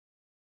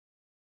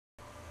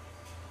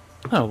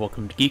Hello,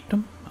 welcome to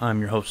Geek-Dom.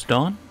 I'm your host,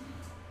 Don.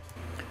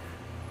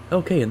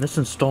 Okay, in this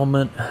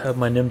installment of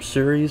my NEMS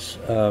series,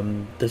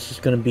 this is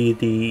going to be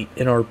the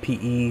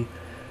NRPE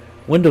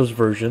Windows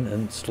version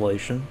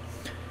installation.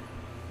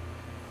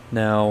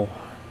 Now,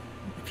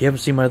 if you haven't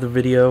seen my other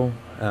video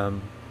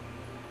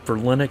for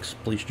Linux,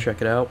 please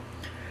check it out.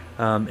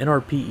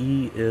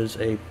 NRPE is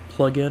a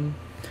plugin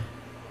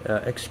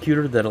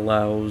executor that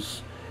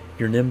allows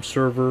your NEMS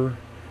server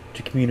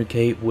to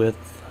communicate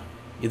with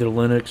either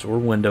Linux or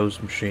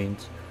Windows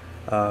machines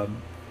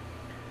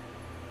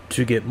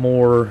to get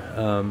more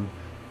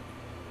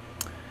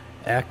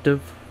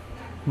active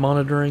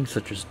monitoring,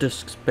 such as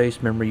disk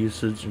space, memory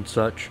usage, and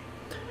such.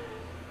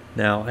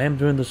 Now, I am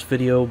doing this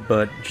video,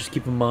 but just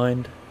keep in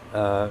mind,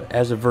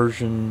 as a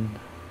version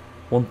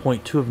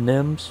 1.2 of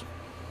NEMS,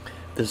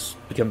 this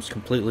becomes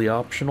completely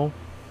optional.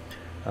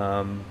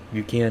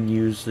 You can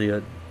use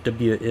the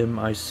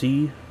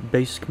WMIC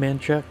based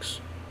command checks,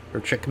 or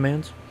check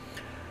commands.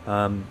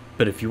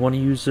 But if you want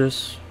to use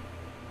this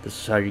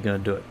is how you're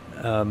going to do it.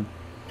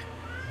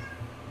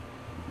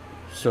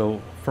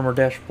 So from our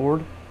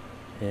dashboard,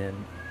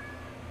 and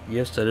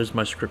yes, that is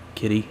my script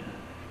kitty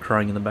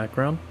crying in the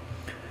background.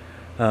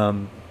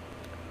 Go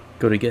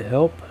to Get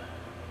Help,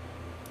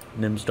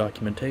 NEMS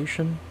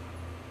documentation.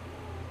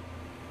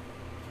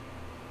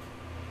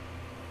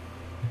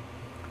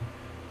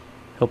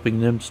 Helping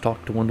NEMS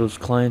talk to Windows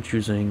clients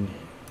using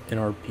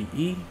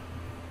NRPE.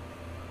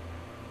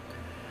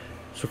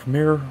 So from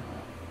here,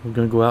 we're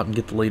going to go out and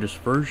get the latest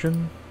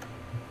version.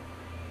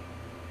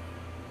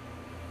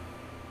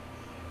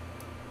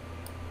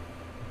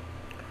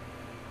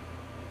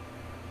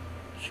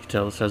 As you can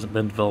tell, this hasn't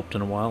been developed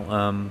in a while.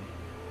 I'm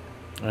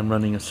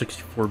running a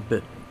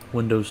 64-bit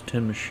Windows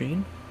 10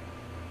 machine.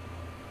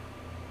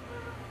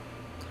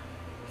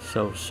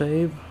 So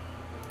save.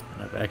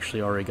 And I've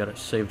actually already got it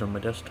saved on my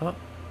desktop.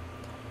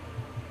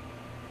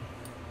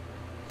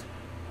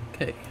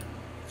 Okay,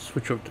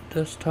 switch over to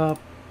desktop.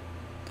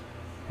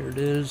 Here it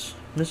is.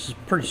 This is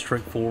pretty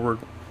straightforward.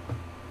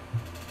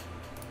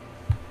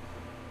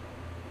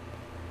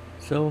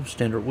 So,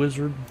 standard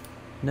wizard.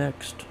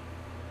 Next.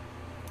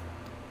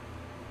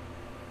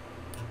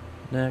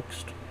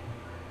 Next.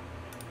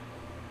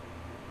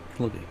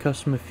 Look at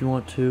custom if you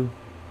want to.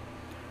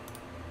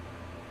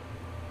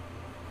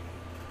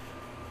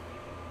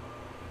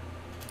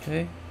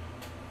 Okay.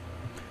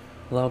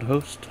 Allowed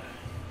host.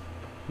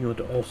 You want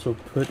to also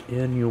put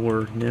in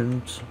your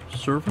NEMS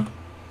server.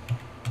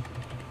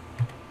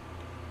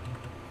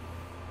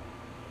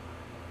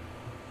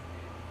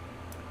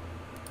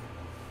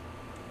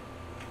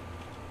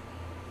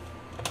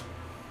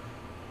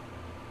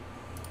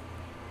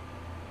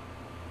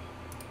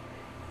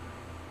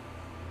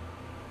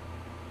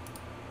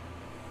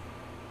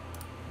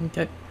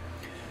 Okay,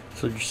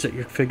 so just set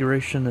your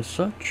configuration as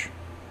such.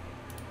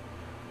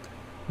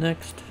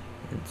 Next,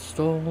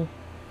 install.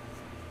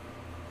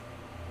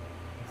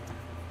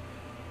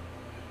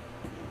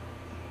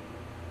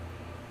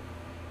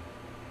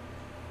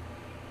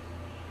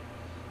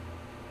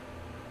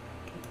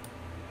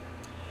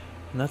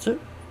 And that's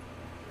it.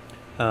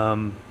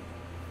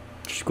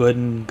 Just go ahead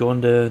and go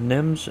into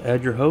NEMS,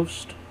 add your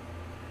host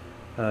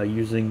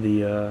using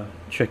the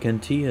check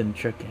NT and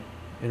check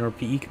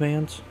NRPE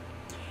commands.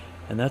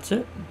 And that's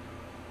it.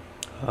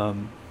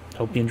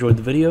 Hope you enjoyed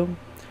the video.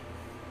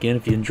 Again,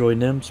 if you enjoy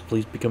NEMS,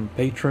 please become a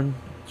patron.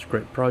 It's a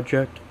great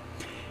project.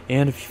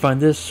 And if you find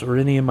this or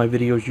any of my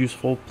videos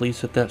useful, please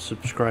hit that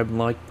subscribe and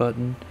like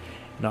button.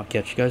 And I'll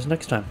catch you guys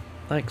next time.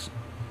 Thanks.